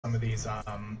some of these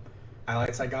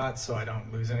highlights I got so I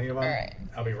don't lose any of them. Alright.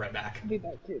 I'll be right back. I'll be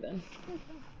back too then.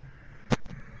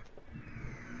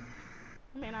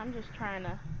 I mean, I'm just trying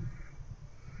to...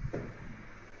 I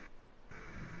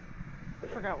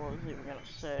forgot what I was even gonna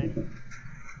say.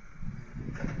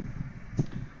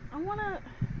 I think I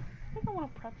want a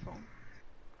pretzel.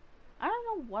 I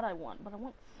don't know what I want, but I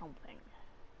want something.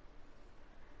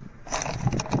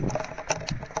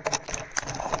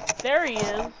 There he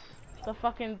is! The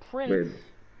fucking prince. Wait.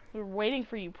 We were waiting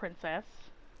for you, princess.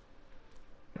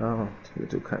 Oh, you're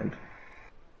too kind.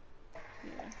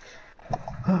 Yeah.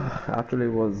 Actually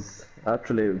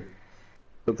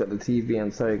looked at the TV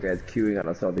and saw you guys queuing and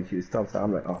I saw the queue stop, so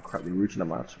I'm like, oh crap, we're reaching a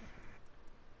match.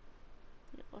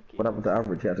 What happened to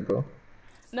Average? He had to go?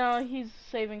 No, he's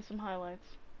saving some highlights.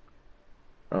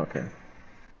 Okay.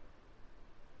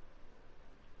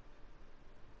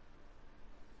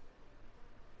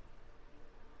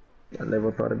 I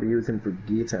never thought I'd be using for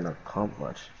Gita in a comp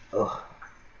match. Ugh.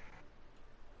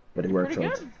 But it worked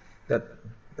out.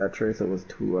 That Tracer was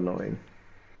too annoying.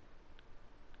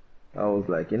 I was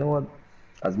like, you know what?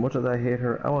 As much as I hate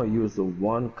her, I want to use the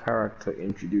one character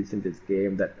introduced in this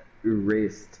game that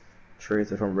erased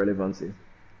Tracer from relevancy.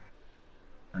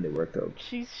 And it worked out.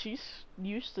 She's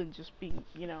used to just being,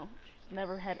 you know, she's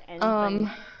never had anything.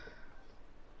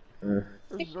 I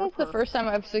think that's the first time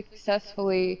I've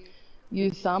successfully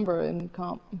used Sombra in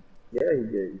comp. Yeah, you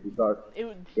did.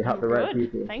 You have the right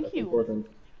people. Thank That's you. important.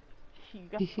 You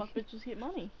got fuck bitches get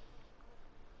money.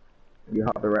 You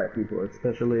have the right people,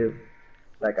 especially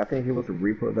like I think he was a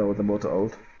Reaper that was about to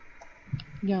ult.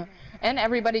 Yeah, and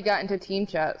everybody got into team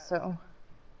chat, so.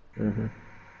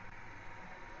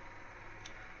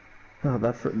 Oh,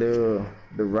 the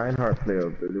Reinhardt player,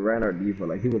 the Reinhardt diva,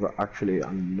 like he was actually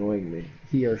annoying me.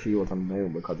 He or she was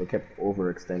annoying because they kept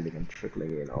overextending and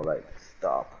trickling in. I was like,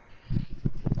 stop.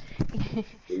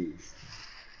 Please.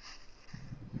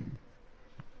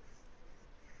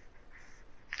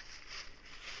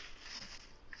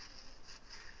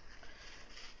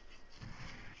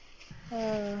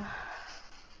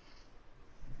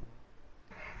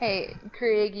 Hey,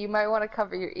 Craig, you might want to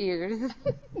cover your ears.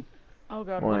 Oh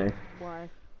god. Why? Why?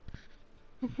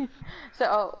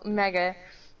 So, Mega,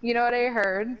 you know what I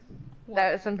heard? What?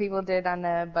 That some people did on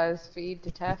the BuzzFeed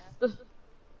to test?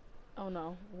 Oh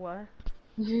no. What?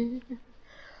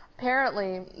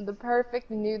 Apparently, the perfect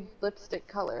nude lipstick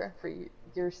color for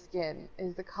your skin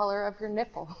is the color of your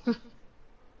nipple.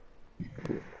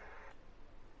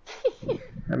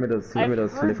 Let me just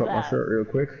lift up my shirt real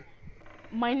quick.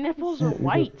 My nipples are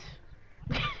white.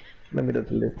 Let me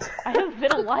just lift. I have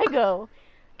vitiligo.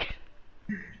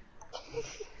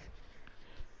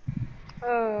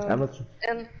 I'm just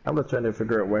trying to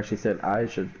figure out where she said I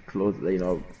should close, you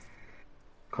know,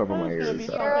 cover my There's gonna be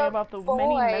ears. something about the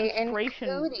many menstruation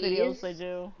cooties. videos they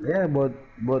do. Yeah, but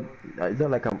it's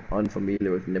not like I'm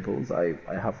unfamiliar with nipples. I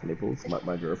have nipples.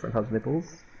 My girlfriend has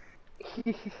nipples.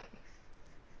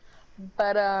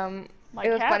 But My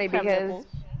it was cats funny have because nipples.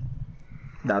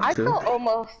 That's I true. felt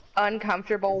almost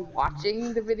uncomfortable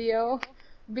watching the video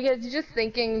because you're just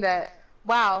thinking that,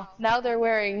 wow, now they're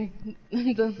wearing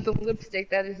the lipstick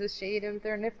that is the shade of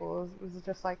their nipples. It was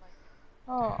just like,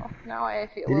 oh, now I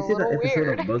feel Did you a see that little episode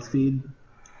weird. of BuzzFeed?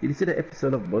 Did you see the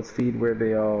episode of BuzzFeed where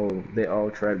they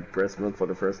all tried breast milk for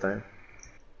the first time?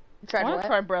 Tried I want what? to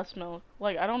try breast milk.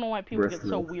 Like, I don't know why people Breast get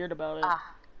so milk. weird about it. Ah.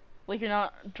 Like, you're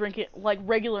not drinking, like,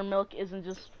 regular milk isn't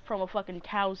just from a fucking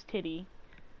cow's titty.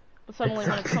 But suddenly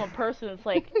when it's from a person, it's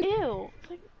like, ew. It's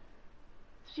like,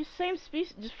 it's just same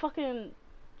species. Just fucking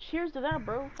cheers to that,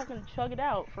 bro. Fucking chug it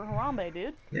out for Harambe,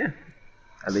 dude. Yeah.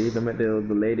 And they even met the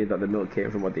lady that the milk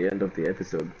came from at the end of the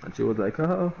episode. And she was like,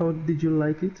 oh, how did you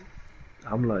like it?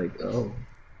 I'm like, oh.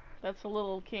 That's a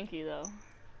little kinky, though.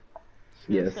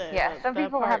 Yes. Yeah, some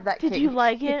people part, have that Did you kink.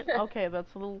 like it? Okay,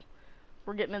 that's a little...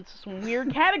 We're getting into some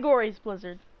weird categories,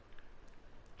 Blizzard.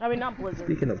 I mean, not Blizzard.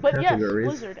 Speaking of but categories,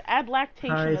 yes, Blizzard. Add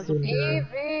lactation hi, as a...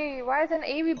 AV, why isn't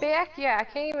AV back? Yeah, I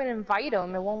can't even invite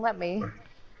him. It won't let me.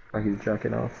 are you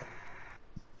jacking off?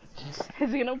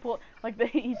 Is he gonna pull... Like,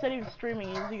 he said he was streaming.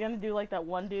 Is he gonna do like that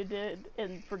one dude did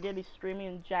and forget he's streaming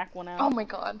and jack one out? Oh my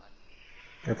god.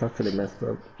 That's actually messed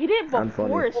up. He did And before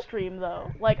funny. his stream,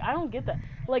 though. Like, I don't get that.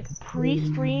 Like,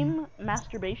 pre-stream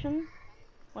masturbation?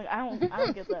 Like, I don't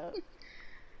get that.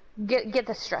 Get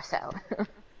the stress out.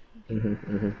 I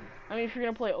mean, if you're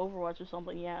gonna play Overwatch or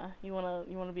something, yeah, you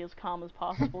wanna be as calm as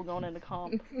possible going into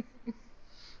comp.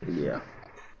 Yeah.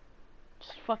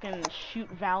 Just fucking shoot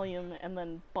Valium and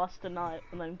then bust a nut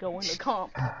and then go into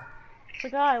comp. It's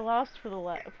like, oh, I lost for the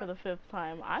 5th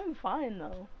time. I'm fine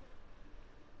though.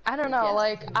 I don't know, Yeah.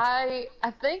 like, I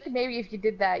think maybe if you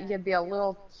did that, you'd be a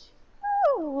little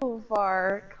too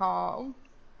far calm.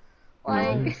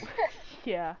 Like,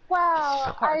 Yeah.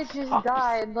 wow, I Stars, just stars.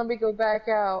 died, let me go back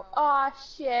out. Aw,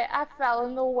 shit, I fell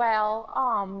in the well.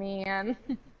 Aw, man.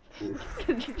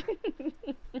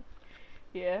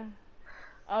 Yeah.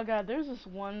 Oh god, there's this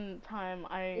one time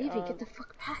Evie, get the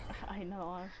fuck back. I know,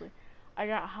 honestly. I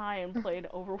got high and played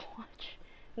Overwatch.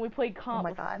 We played comp my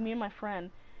with God. me and my friend,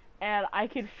 and I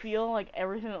could feel like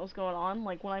everything that was going on.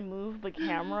 Like when I moved the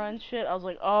camera and shit, I was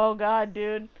like, "Oh god,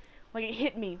 dude!" Like it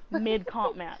hit me mid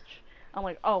comp match. I'm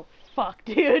like, "Oh fuck,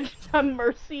 dude!" I'm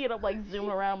Mercy, and I'm like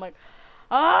zooming around. I'm like,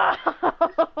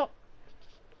 "Ah!"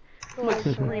 I'm like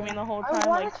screaming the whole I time.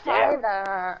 wanna Like, try "Dude!"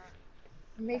 that.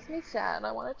 It makes me sad.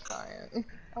 I wanna try it.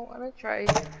 I wanna try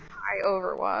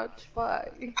Overwatch,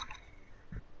 but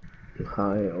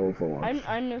High Overwatch.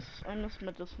 I miss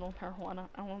medicinal marijuana.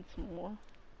 I want some more.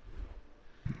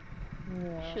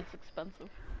 yeah, Shit's expensive.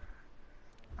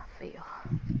 I feel.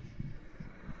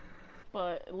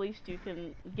 But at least you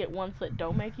can get ones that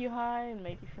don't make you high and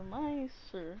make you feel nice,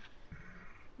 or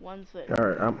ones that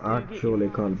Alright, I'm do get you actually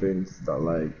high. convinced that,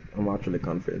 like, I'm actually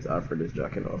convinced Alfred is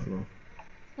jacking off now.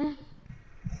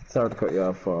 Sorry to cut you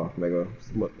off, Mega,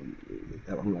 but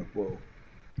I'm like, whoa.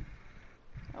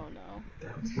 Oh no.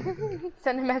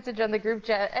 Send a message on the group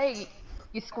chat. Hey,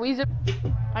 you squeeze it.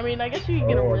 I mean, I guess you can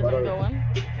get a rhythm going.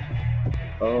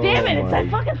 Oh Damn it, it's my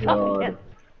that fucking song God. again.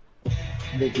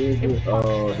 They gave me,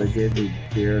 they gave me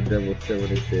Daredevil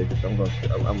 76.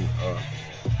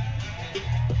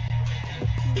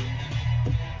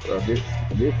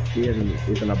 This game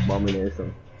is an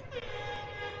abomination.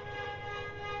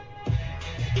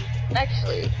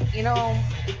 Actually, you know.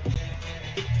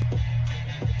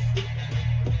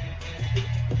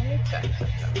 Let me check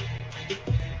something.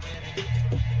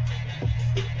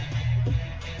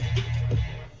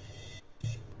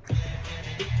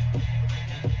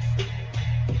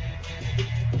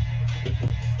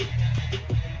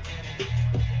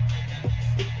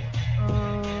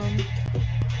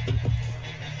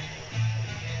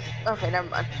 Okay, never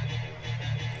mind.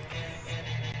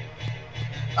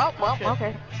 Oh, well, shit.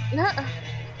 okay.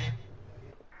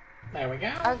 There we go.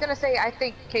 I was gonna say, I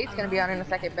think Kate's gonna be on in a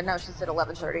second, but no, she said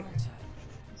 11:30.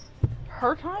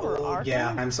 Her time or our Yeah,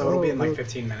 time? and so it'll be in like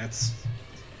 15 minutes.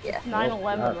 Yeah.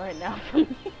 9/11 right now for me.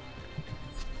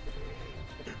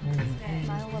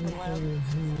 9/11 lab.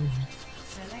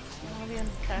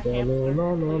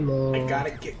 I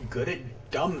gotta get good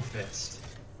at Dumb Fist.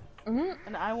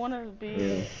 And I want to be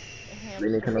a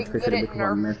Then you can Be good officially at become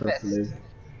a Nerf mental Fist. slave.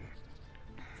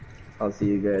 I'll see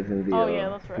you guys in the Oh yeah,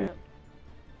 that's right.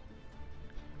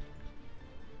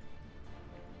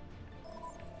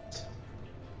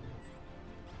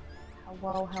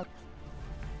 Hello,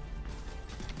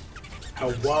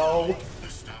 Hello?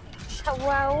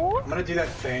 hello. I'm gonna do that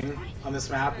thing on this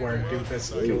map where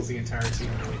Doofus kills the entire team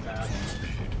really fast.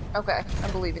 Okay,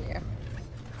 I'm believing you.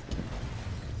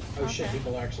 Oh shit,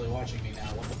 people are actually watching me now.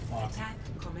 What the fuck?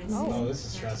 Oh, this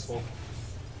is stressful.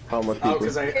 How much Oh, people?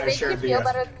 because If it I makes you shared the. feel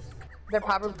better, they're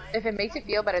probably. If it makes you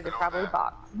feel better, they're probably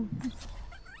bots.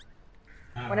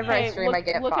 Whenever I Hey, stream, I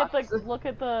get look bots. at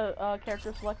the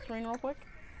character select screen real quick.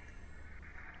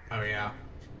 Oh yeah.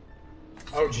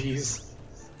 Oh jeez.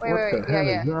 Wait, What wait, the wait, hell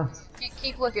yeah, is yeah. that?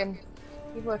 Keep looking.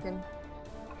 Keep looking.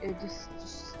 It just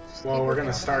Well, keep we're looking.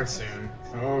 gonna start soon.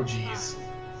 Oh jeez.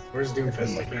 Where's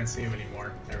Doomfist? I can't see him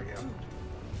anymore. There we go.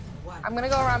 I'm gonna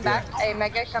go around back. Hey,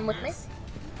 Mega, come with me.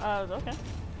 Okay.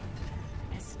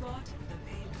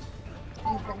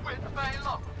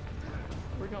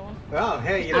 We're going. Oh,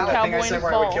 hey, you know The that thing I cowboy said in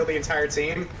where I would fall. kill the entire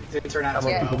team? Didn't turn out I'm so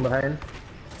Yeah. people well. behind.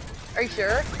 Are you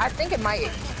sure? I think it might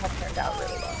have turned out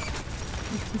really well.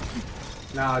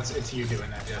 No, it's you doing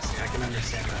that, Jesse. I can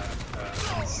understand the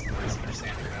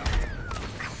misunderstanding now.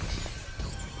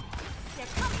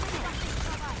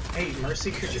 Hey,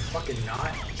 Mercy, could you fucking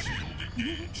not?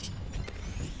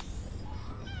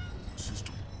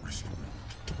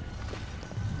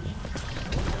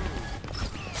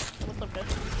 What's up,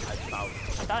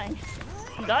 guys? I'm dying.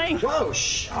 I'm dying. Whoa,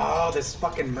 oh, this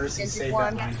fucking Mercy Is it saved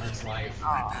one? that Reinhardt's life.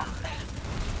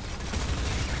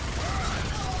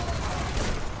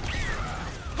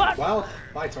 Fuck. Well,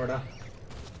 bye, Torta.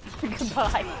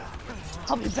 Goodbye.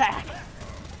 I'll be back.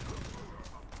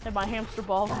 And my hamster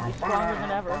balls will be stronger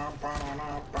than ever.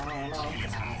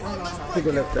 Take a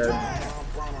left side.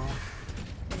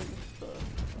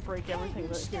 Break everything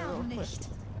right here real quick.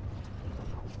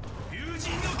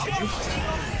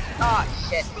 Oh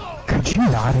shit. Could you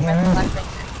not, Hannah?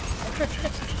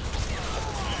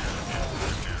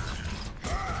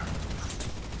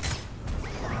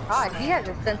 God, he has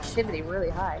his sensitivity really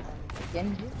high.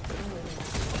 Genji?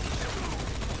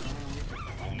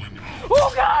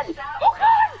 Oh god! Oh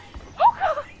god! Oh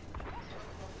god!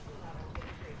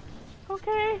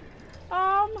 Okay.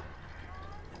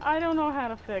 I don't know how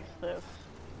to fix this.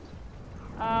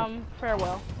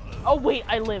 Farewell. Oh wait,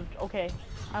 I lived. Okay.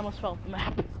 I almost fell off the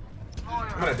map.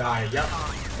 I'm gonna die. Yep.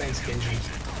 Thanks, Genji.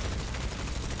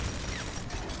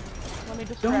 Let me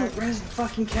just Don't res the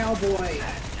fucking cowboy.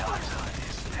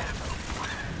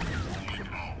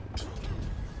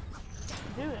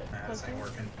 do it. This ain't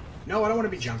working. No, I don't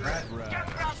want to be Junkrat.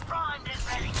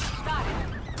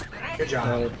 Good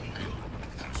job.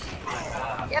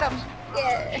 Get him!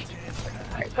 Yeah!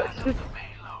 Alright, push.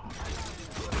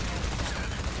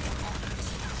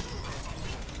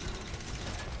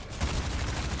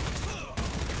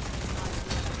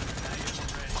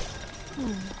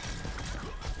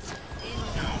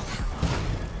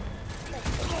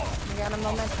 We got a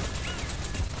moment.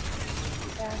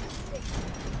 Yeah.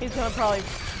 He's gonna probably.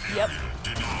 Yep.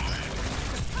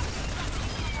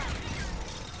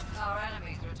 Our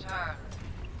enemies return.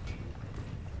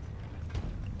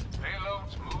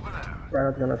 Payloads moving out.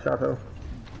 Ryan's gonna shot her.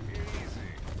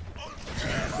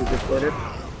 He just got it.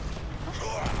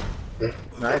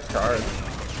 Nice charge.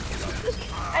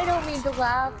 I don't mean to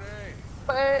laugh,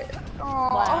 but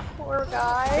aw, poor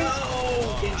guy.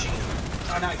 Oh, Genji.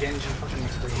 Oh, not Genji. Fucking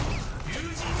free.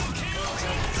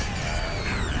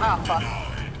 Oh fuck.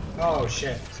 Oh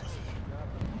shit.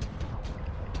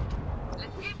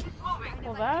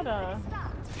 Well, that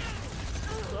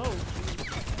Oh.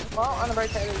 Well, on the right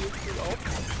side of you ult.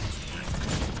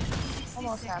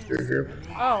 Almost happy.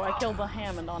 Oh, I killed the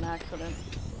Hammond on accident.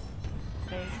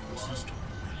 Okay.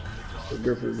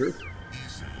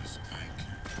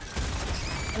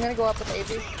 I'm gonna go up with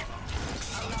AB.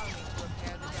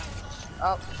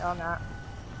 Oh, no, I'm not.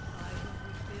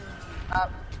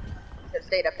 Up. Should have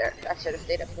stayed up there. I should have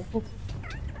stayed up there.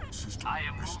 I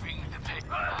am moving the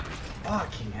paper.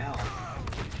 Fucking hell.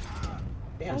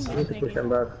 Damn, I son. need to push him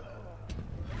back.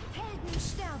 Helden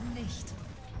sterben nicht.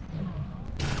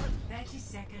 30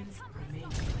 seconds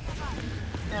remaining.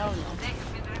 Oh no. Next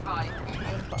with revive.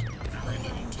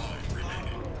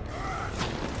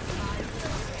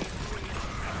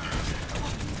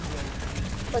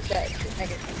 What's that?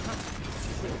 Mega.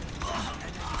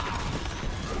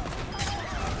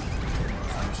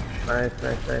 Nice.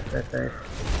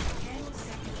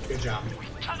 Good job.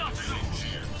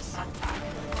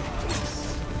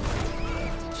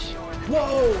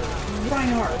 Whoa!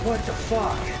 Reinhardt, what the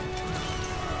fuck?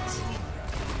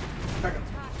 Back up.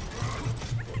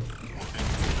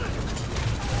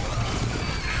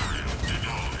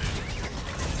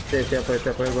 Stay, go.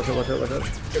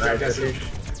 Good job, Jesse.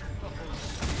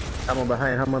 I'm on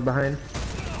behind.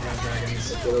 Yeah,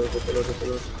 dragons.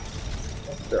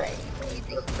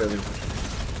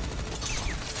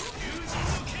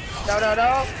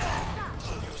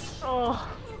 No.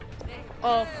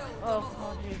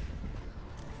 Oh, jeez.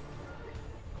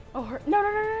 Oh, no.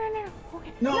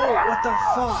 Okay. No, what the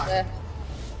fuck? Eh.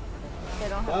 They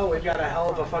don't have Well, we've got a hell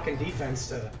of a fucking defense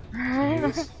to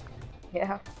use.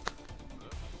 Yeah.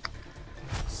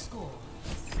 Score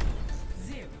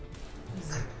 0.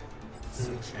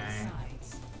 Okay.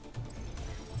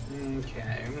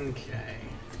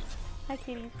 Hi,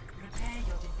 kitties. Prepare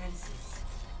your defenses.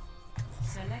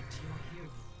 Select your hero.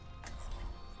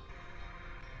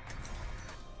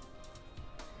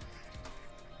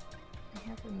 I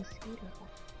have a mosquito.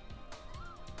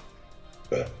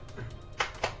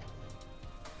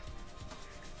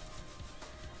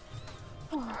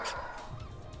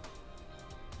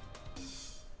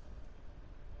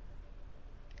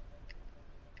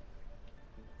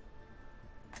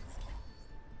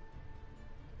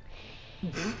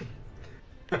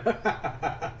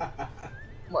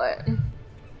 What?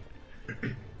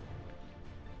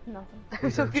 Nothing.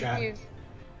 I'm so Reserve chat. confused.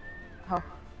 Oh.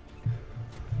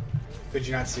 Did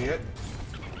you not see it?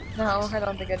 No, I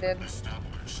don't think I did.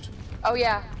 Oh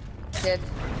yeah, I did.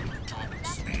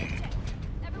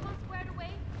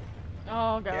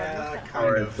 Oh god. Yeah, kind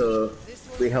Alright, of. so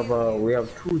we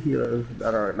have two healers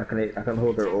that can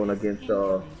hold their own against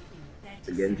the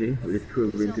Genji, which is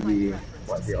proving to be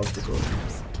what the obstacle.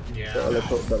 So Yeah. let's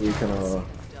hope that we can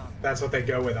That's what they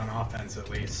go with on offense, at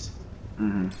least.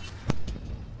 mm-hmm.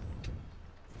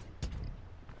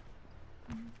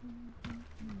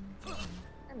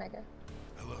 Hi, Mega.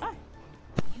 Ah.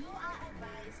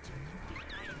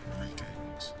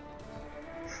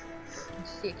 I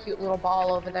see a cute little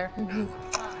ball over there.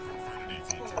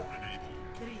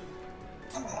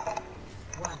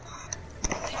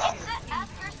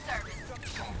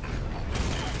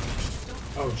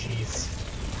 Oh jeez.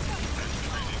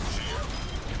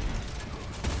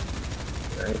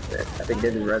 I think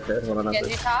Genji's right there. Hold on, I'm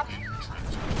Genji top?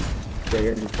 Yeah,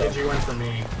 Genji's top. Genji went for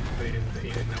me, but he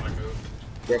didn't know I moved.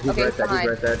 Yeah, he's Okay, right there. He's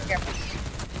right there. Careful.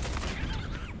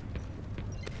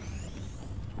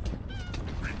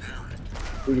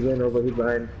 He's going over. He's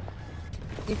behind.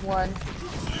 He's one.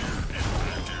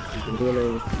 He's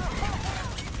healing.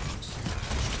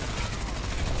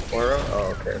 Aura?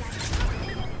 Oh, okay.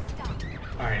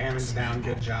 Alright, Hammond's down.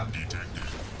 Good job.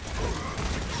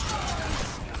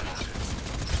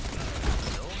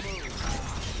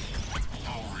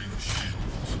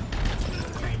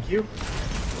 Thank you.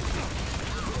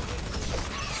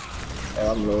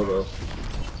 Oh, I'm low though.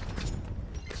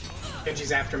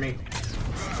 Genji's after me.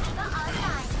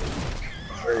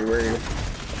 Where are you?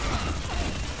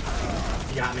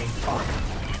 You got me.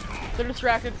 Fuck. They're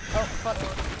distracted. Oh, fuck.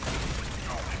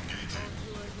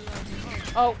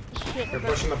 Oh, shit. They're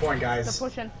pushing the point, guys. They're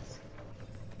pushing.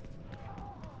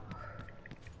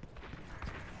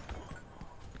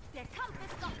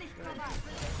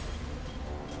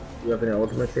 You have any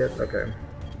ultimates yet? Okay.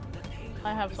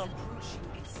 I have some.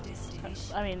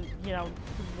 I mean, you know,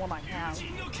 the one I have.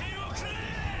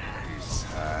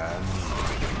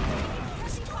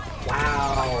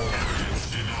 Wow.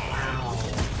 Wow.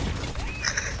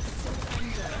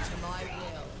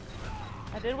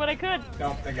 I did what I could.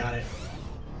 Nope, they got it.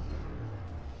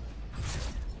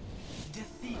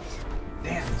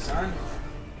 Damn, son.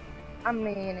 I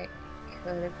mean, it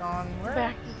could have gone worse.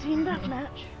 Back to team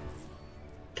deathmatch.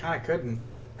 Kinda couldn't,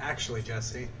 actually,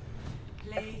 Jesse.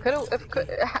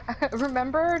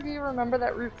 Remember? Do you remember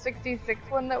that Route 66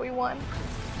 one that we won?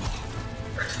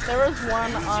 There was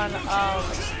one on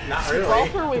Not really.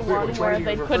 Gibraltar we won Which where one are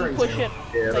they you couldn't referring push to? it.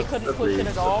 Yeah, They couldn't push it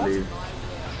at all.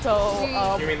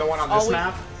 So You mean the one on all this we-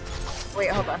 map? Wait,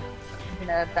 hold on. I'm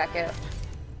gonna back it up.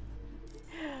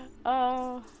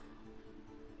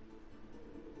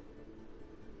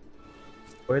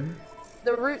 What?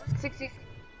 The Route 66.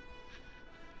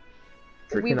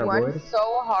 We Freaking won avoid?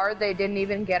 so hard they didn't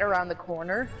even get around the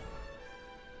corner.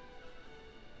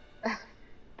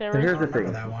 there So was here's the I remember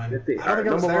thing. that one. Let's see. I don't think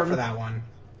I was Number there one, for that one.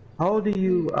 how do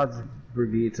you, as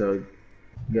Brigitte,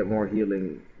 get more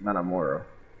healing than Amora?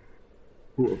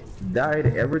 Who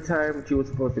died every time she was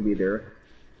supposed to be there,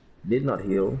 did not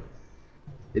heal.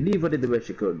 Diva did the best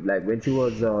she could. Like when she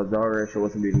was Zara, she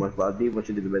wasn't doing much, but Diva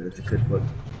she did the best that she could, but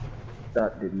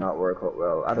that did not work out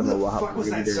well. I don't know what What happened. was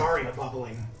that Really there. Zarya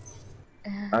bubbling?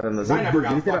 I don't know. I never Did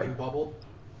got you see fucking that? bubbled.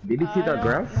 Did you see I that don't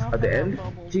graph know if at the I got end?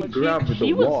 bubbled, She but grabbed the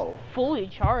she was wall. fully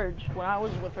charged when I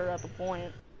was with her at the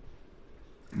point.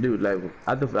 Dude, like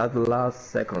at the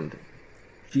last second,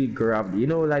 she grabbed. You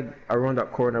know, like around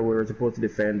that corner where we're supposed to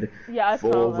defend. Yeah, I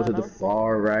Fall saw over that. to the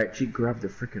far right. She grabbed the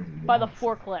freaking wall. By the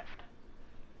forklift.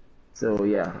 So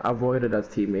yeah, avoided as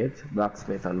teammates,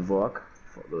 Blacksmith and Vok,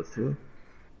 for those two.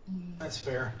 That's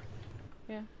fair.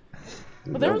 Yeah.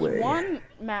 But there No was way.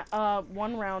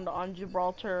 one round on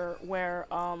Gibraltar where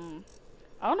I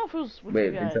don't know if it was with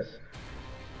Wait, you guys,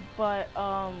 but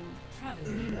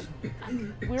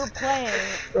we were playing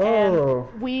Oh,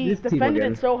 and we this team defended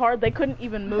again. it so hard they couldn't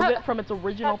even move it from its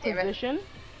original God damn it. position.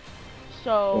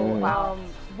 So Wow.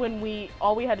 when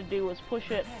all we had to do was push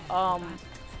it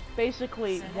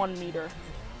basically 1 meter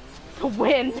to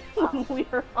win when we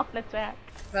were on attack.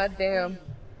 God damn.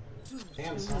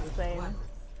 Damn, This is son. insane.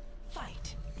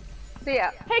 So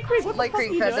yeah, Hey Creek, what the like fuck are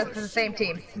Creek you said, doing? this is the same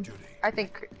team. I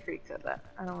think Creek said that.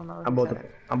 I don't know. I'm about to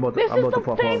This is pop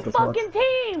the off same the spot. fucking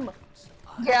team!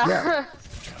 Yeah. Yeah.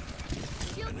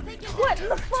 What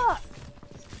the fuck?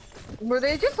 Were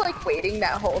they just like waiting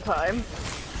that whole time?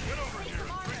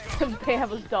 They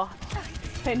have us docked.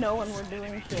 They know when we're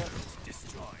doing shit.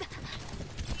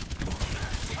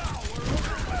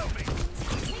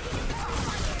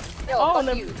 Yo, Oh, fuck and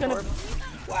they're you, gonna. Torb.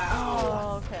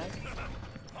 Oh, okay.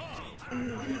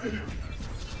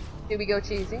 Do we go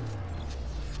cheesy?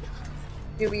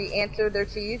 Do we answer their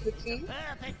cheese with cheese?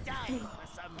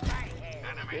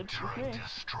 Good for me.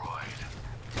 Destroyed.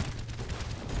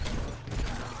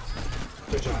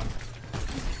 Good job.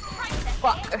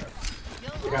 Fuck.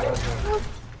 We got it.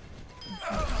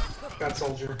 Got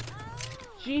soldier.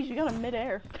 Jeez, you got a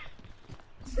mid-air.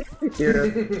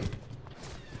 Here.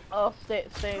 Oh, stay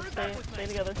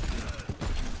together.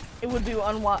 It would be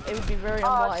It would be very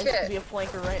unwise to shit. be a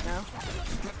flanker right now.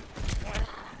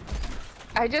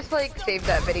 I just like saved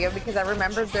that video because I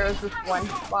remembered there was this one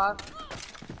spot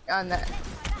on that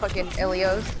fucking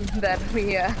Ilios that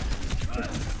we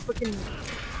fucking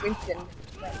Winston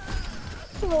went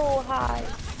so high.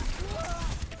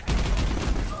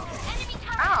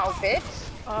 Ow, bitch!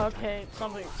 Okay,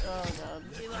 something. Oh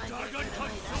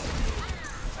god.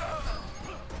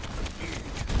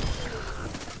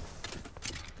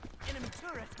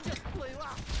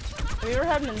 Have you ever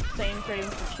had an insane craving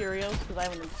for Cheerios? Because I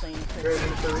have an insane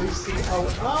craving for Lucy.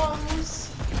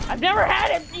 I've never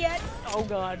had it yet! Oh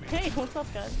god. Hey, what's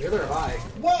up, guys? Neither have I.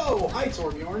 Whoa! Hi,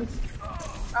 Torbjorn.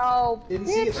 Oh, Didn't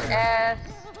see it bitch there. ass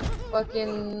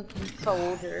fucking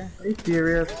soldier. Are you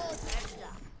serious?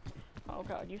 Oh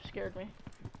god, you scared me.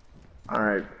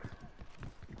 Alright.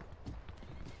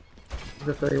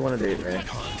 Just how you want to do it, man.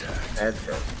 That's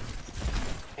good.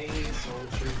 Hey,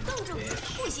 soldier, bitch.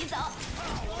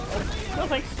 No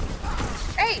thanks.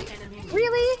 Hey,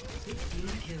 really? 15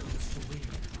 kills to win.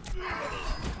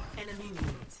 Enemy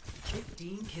wins.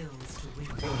 15 kills to win.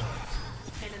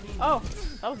 Enemy Oh,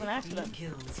 wins. that was an 15 accident.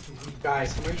 kills to win.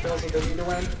 Guys, how many kills did they need to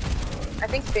win? I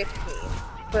think 15,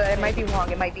 but I might be wrong.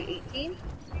 It might be 18.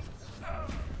 I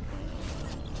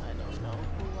don't know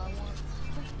who I want.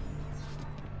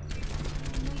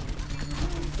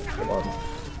 Come on.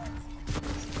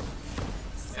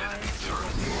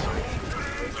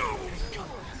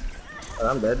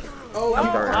 I'm dead. Oh, I'm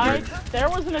sorry. There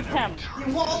was an attempt.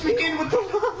 You walled me in with the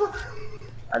lava!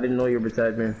 I didn't know you were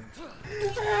beside me.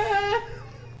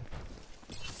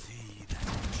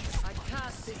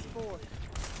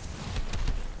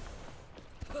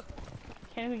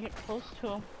 Can't even get close to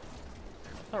him.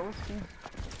 Start risking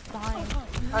dying.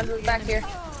 Andrew's back here.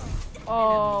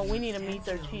 Oh, we need to meet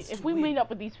their cheese. If we meet up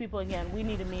with these people again, we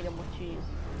need to meet them with cheese.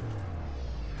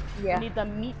 Yeah. We need the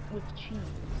meat with cheese.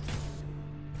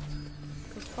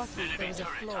 Cause fuck you, There's a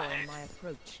flaw in my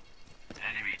approach.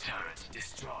 Enemy turret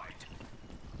destroyed.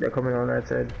 They're coming on that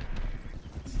side.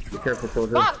 Be careful,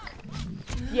 soldier. Fuck!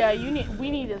 Yeah,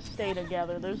 we need to stay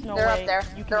together. There's no They're way up there.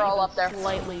 you can They're all even up there.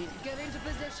 slightly. Get into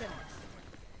position.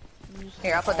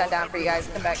 Here, I'll put that down for you guys.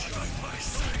 Come back.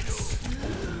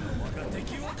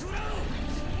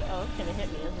 Oh, it's gonna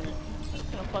hit me, isn't it? It's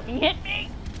gonna fucking hit me!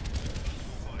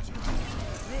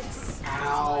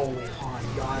 Ow,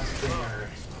 on God's dinner.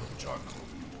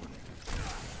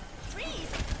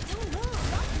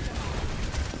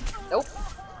 Nope.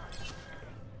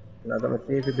 Not gonna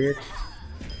save you, bitch.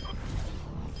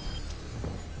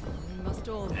 We must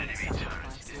all make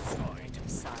sacrifices in the name of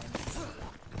science.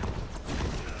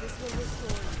 This will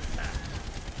restore you.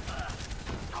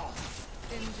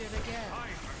 Injured again.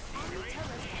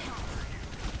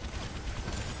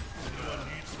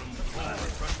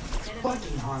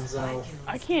 Fucking Hanzo.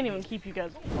 I can't even keep you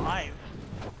guys alive.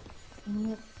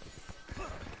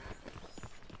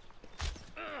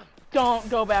 Don't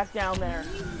go back down there.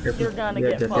 Careful. You're gonna Yeah,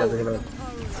 get just fucked. the hell up.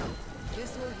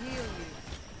 This will heal you.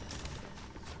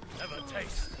 Have a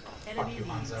taste. Enemy you,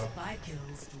 wins. Hanzo. 5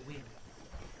 kills to win.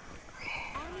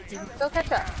 You can still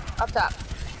catch up. Up top.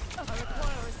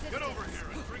 Get over here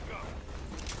and drink up.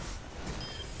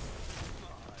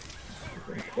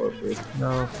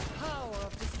 No, Power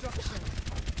of destruction.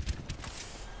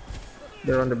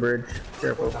 they're on the bridge.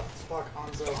 Careful. What the fuck,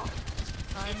 Hanzo?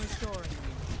 I'm restoring you.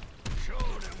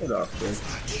 Get off, bitch.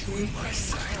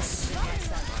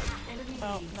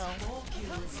 Oh, no.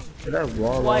 Did I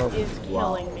wall What off? is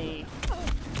Wow. killing me?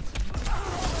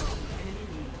 Enemy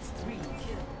needs 3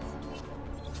 kills.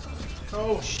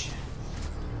 Oh shit.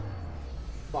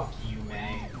 Fuck you,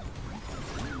 May.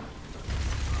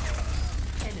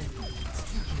 Enemy needs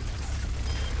 2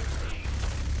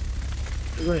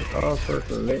 kills. You're going all sorts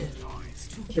of late.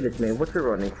 Look at this, man. What you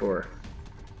running for?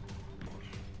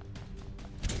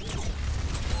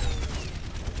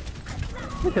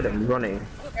 Look at him running.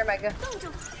 Here, Mega.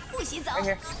 Right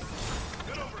here. Oh,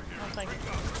 thank you.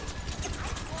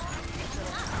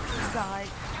 Die.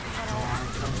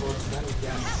 Come close then,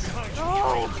 yes.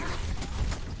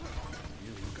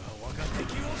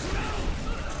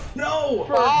 No!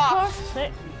 For fuck's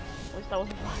sake. At least that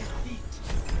wasn't fire.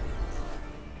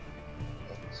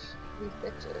 These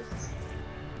bitches.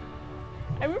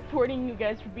 I'm reporting you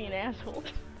guys for being assholes.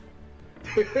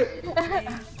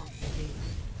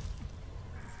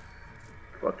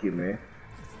 Fuck you, man.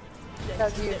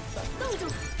 That's you. I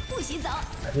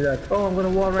feel like, oh, I'm gonna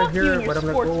wall right Fuck you here, and your but I'm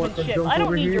like, oh, I can sportsmanship. jump I don't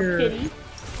over need your here. pity.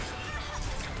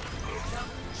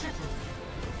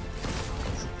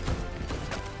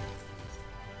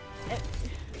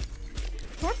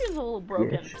 Scorpion's a little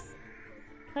broken. Bitch.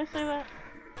 Can I say that?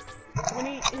 When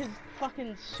his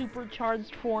fucking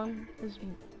supercharged form is.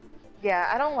 Yeah,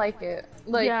 I don't like it.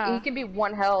 Like, Yeah. he can be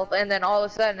 1 health, and then all of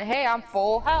a sudden, hey, I'm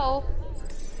full health.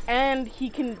 And he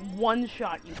can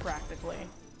one-shot you practically.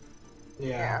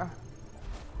 Yeah.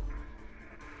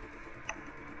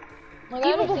 Like, I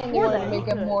Even understand you before want to that, make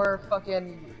he him could. more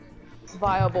fucking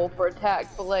viable for attack,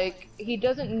 but like, he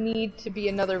doesn't need to be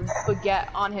another baguette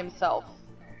on himself.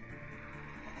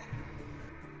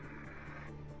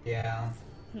 Yeah.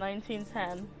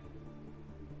 1910.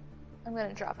 I'm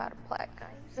gonna drop out of plat,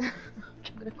 guys. I'm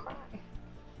gonna cry.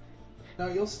 No,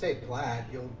 you'll stay plat.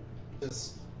 You'll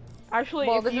just. Actually,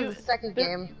 Well, if this you, is the second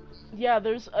game. Yeah,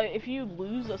 there's if you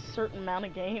lose a certain amount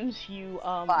of games, you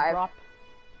drop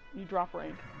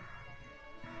rank.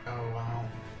 Oh wow.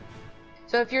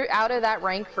 So if you're out of that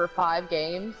rank for 5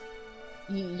 games,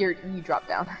 you drop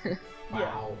down.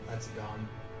 Wow, that's dumb.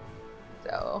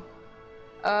 So,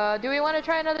 do we want to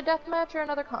try another deathmatch or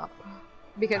another comp?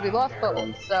 Because I we don't lost care.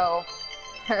 both, so.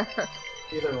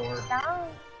 Either or.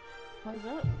 What is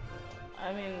it?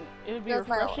 I mean, it would be That's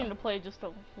my refreshing alarm. to play just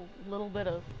a little bit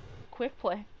of quick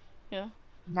play. Yeah.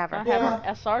 Never. Not Yeah. have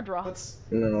an SR drop. Let's.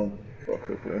 No, fuck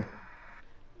with me.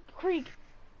 Krieg.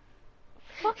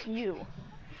 Fuck you.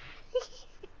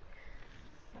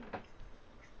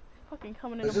 Fucking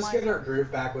coming Let's into just my. get our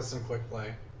groove back with some quick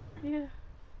play. Yeah.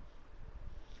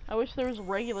 I wish there was a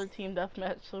regular team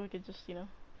deathmatch so we could just, you know,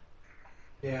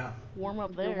 Yeah. warm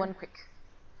up Do there. one quick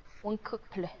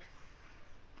play.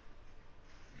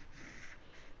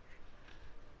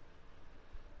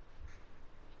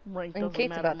 Rank And doesn't Kate's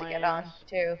matter about to my get on, ass.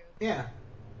 too. Yeah.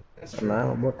 That's true.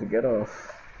 Now I'm about to get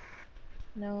off.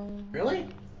 No. Really?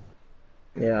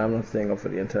 Yeah, I'm not staying up for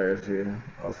the entirety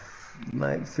of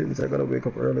night since I gotta wake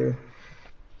up early.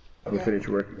 I'll be Okay. finished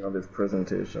working on this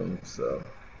presentation, so.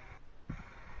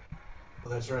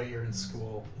 Well, that's right. You're in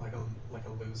school, like a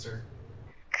loser.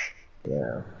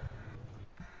 Yeah.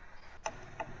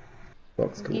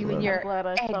 Fuck school, Even man. your I'm glad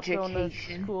I stopped going to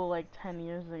education. school like 10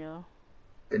 years ago.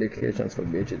 Education's for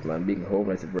bitches, man. Being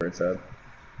homeless is where it's at.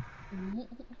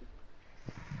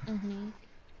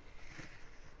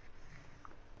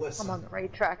 Listen. I'm on the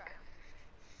right track.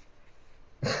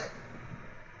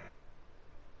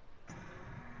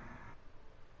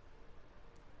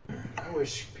 I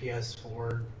wish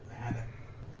PS4 had a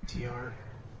TR.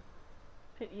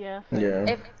 Yeah. Yeah.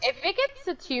 If it gets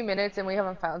to 2 minutes and we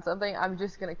haven't found something, I'm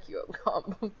just gonna queue up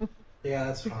comp. Yeah,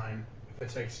 that's fine. If it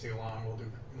takes too long,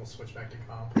 we'll switch back to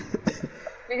comp.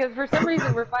 Because for some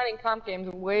reason we're finding comp games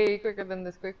way quicker than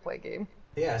this quick play game.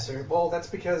 Yeah, sir. Well, that's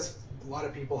because a lot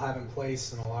of people have in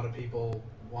place, and a lot of people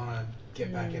want to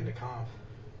get back into comp.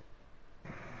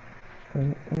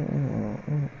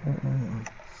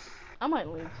 I might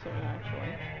leave soon,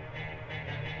 actually.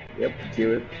 Yep,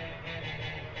 cue it.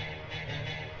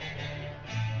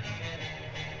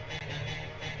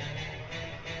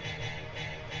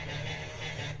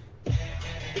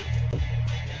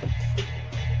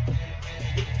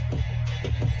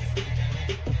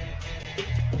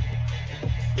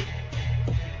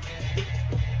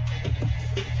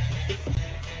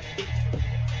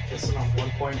 Listen on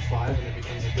 1.5 and it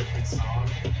becomes a different song.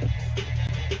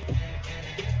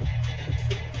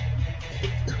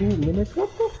 2 minutes? What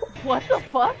the fuck? What the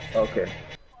fuck? Okay.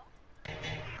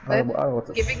 I That's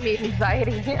was giving me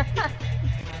anxiety. It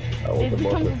about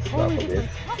becomes to a stop totally a bit.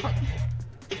 different song.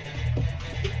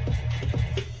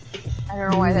 I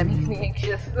don't know why that makes me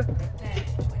anxious.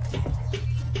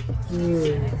 Oh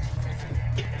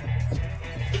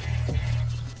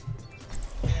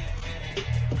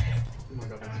my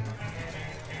god, that's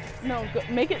enough. No, go,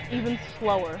 make it even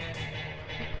slower.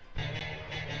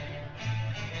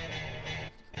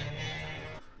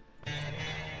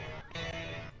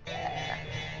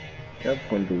 Yep,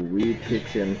 when the weed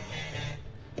kicks in.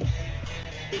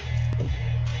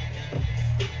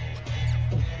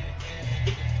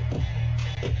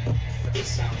 That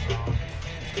just sounds wrong.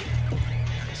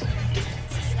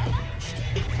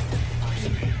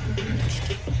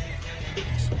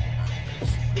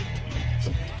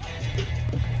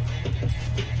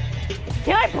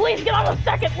 Can I please get on the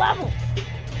second level?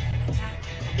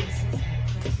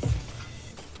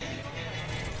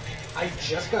 I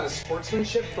just got a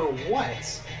sportsmanship for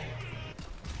what?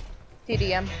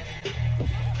 TDM.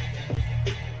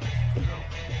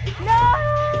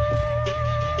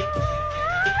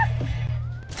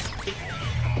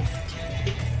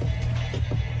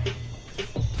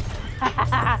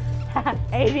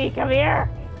 AV, come here!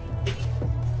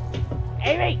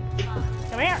 AV!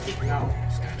 Come here! No.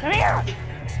 Come here!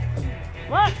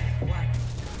 Look!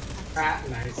 Ah,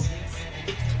 nice.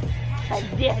 I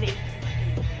did it!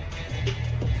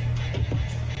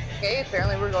 Okay,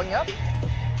 apparently we're going up.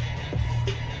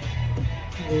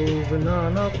 Moving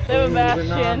on up, Sebastian.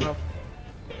 moving on up.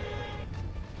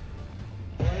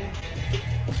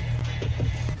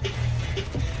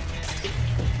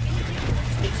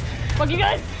 Fuck you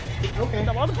guys! Okay.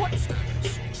 I'm on the point!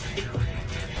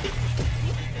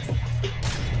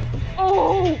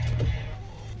 Oh!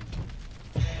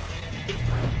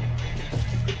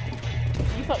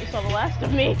 You thought you saw the last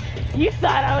of me. You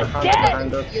thought I was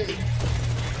dead!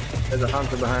 There's a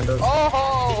hunter behind us.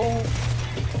 Oh!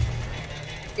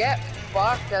 Get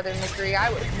fucked, other McCree. I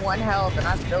was 1 health and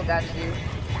I still got you.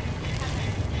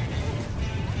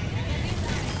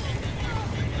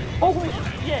 Holy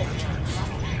shit!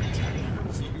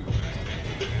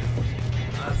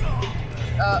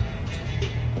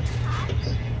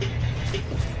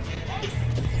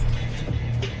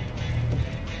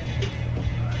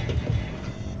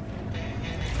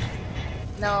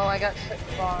 No, I got shit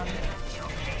spawned.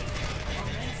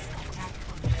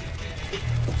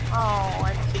 Oh,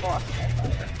 I just lost my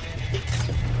fire.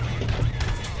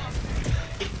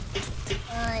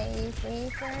 Hi,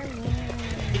 please for me.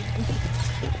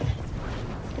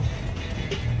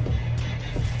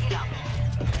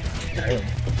 Damn.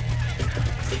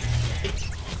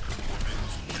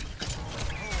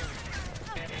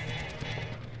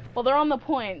 Well, they're on the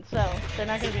point, so they're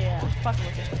not gonna be fucking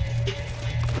with it.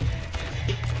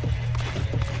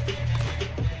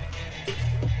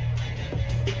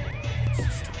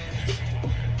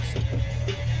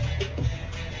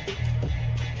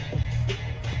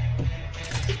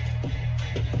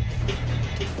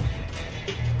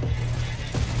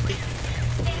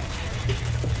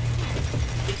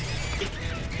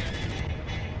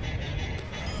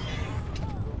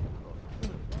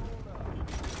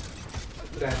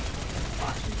 That.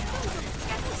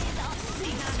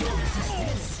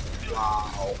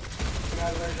 Wow.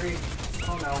 Guys, I agree.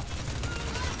 Oh no.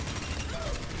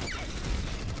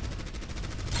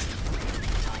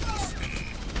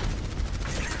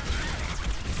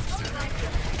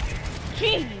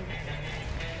 Jeez!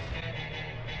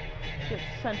 Get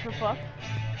sent for fuck.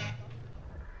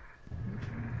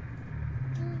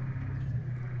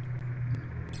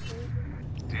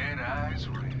 Dead eyes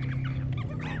ready.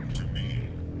 Come to me.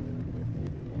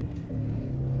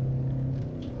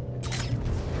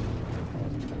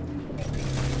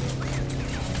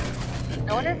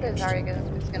 I wonder if this Zarya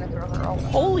is gonna throw her ult.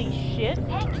 Holy shit! Ow,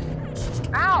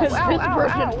 ow, This ow,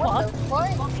 version ow, what the fuck?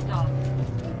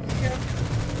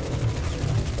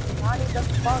 Money the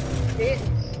fuck, bitch.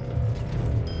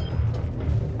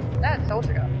 That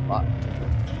soldier got fucked.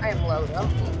 I am low though.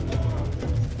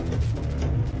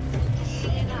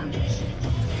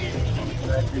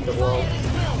 The wall.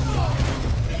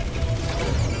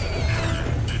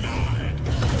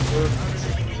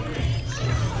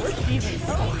 Where's she even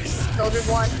from? Soldier's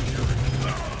one.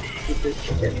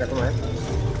 Okay, never mind.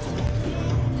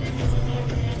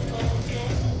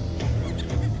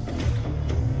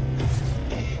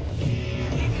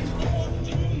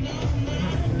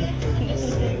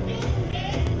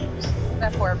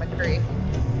 That poor McCree.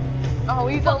 Oh,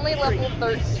 he's only level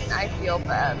 13. I feel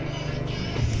bad.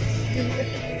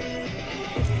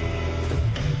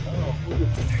 Oh, who's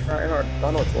this tryhard? I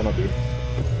know it's one of these.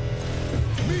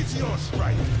 Meteor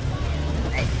strike.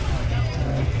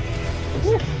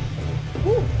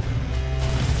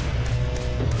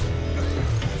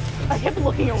 I kept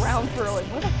looking around for like,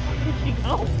 where the fuck did she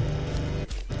go?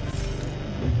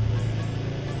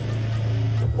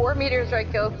 4 meters right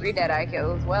kills, 3 dead eye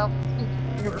kills. Well,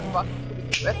 you're fucking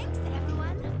with.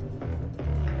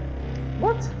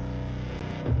 What?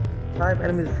 5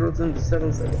 enemies frozen to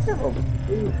 7 seconds. Oh,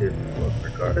 bullshit. What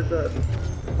regard is that?